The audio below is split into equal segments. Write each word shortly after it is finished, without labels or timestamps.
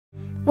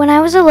When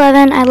I was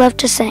 11, I loved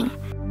to sing.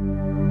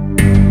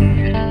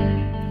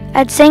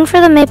 I'd sing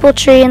for the maple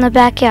tree in the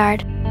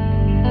backyard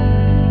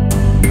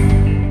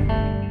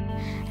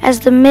as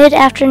the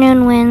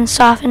mid-afternoon wind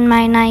softened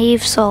my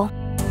naive soul.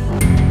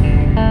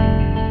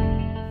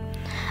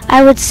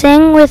 I would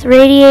sing with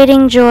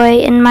radiating joy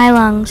in my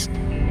lungs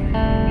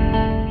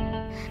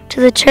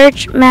to the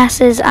church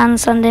masses on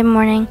Sunday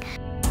morning.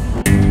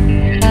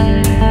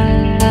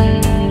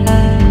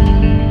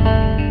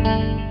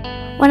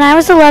 When I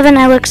was 11,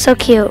 I looked so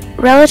cute.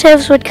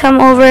 Relatives would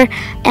come over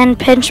and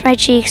pinch my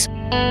cheeks.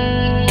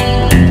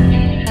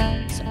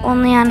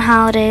 Only on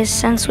holidays,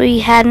 since we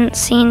hadn't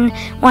seen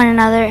one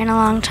another in a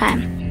long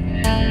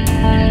time.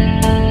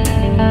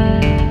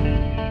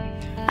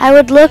 I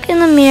would look in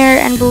the mirror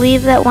and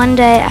believe that one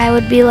day I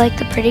would be like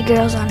the pretty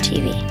girls on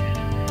TV.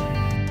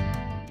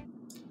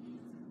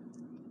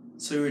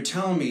 So you were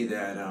telling me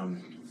that,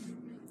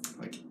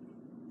 like,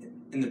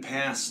 in the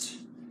past,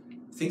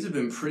 things have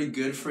been pretty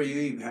good for you.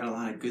 You've had a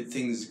lot of good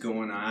things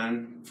going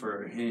on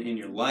in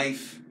your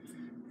life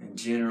in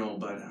general.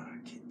 But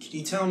can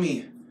you tell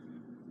me,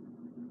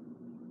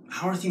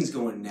 how are things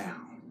going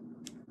now?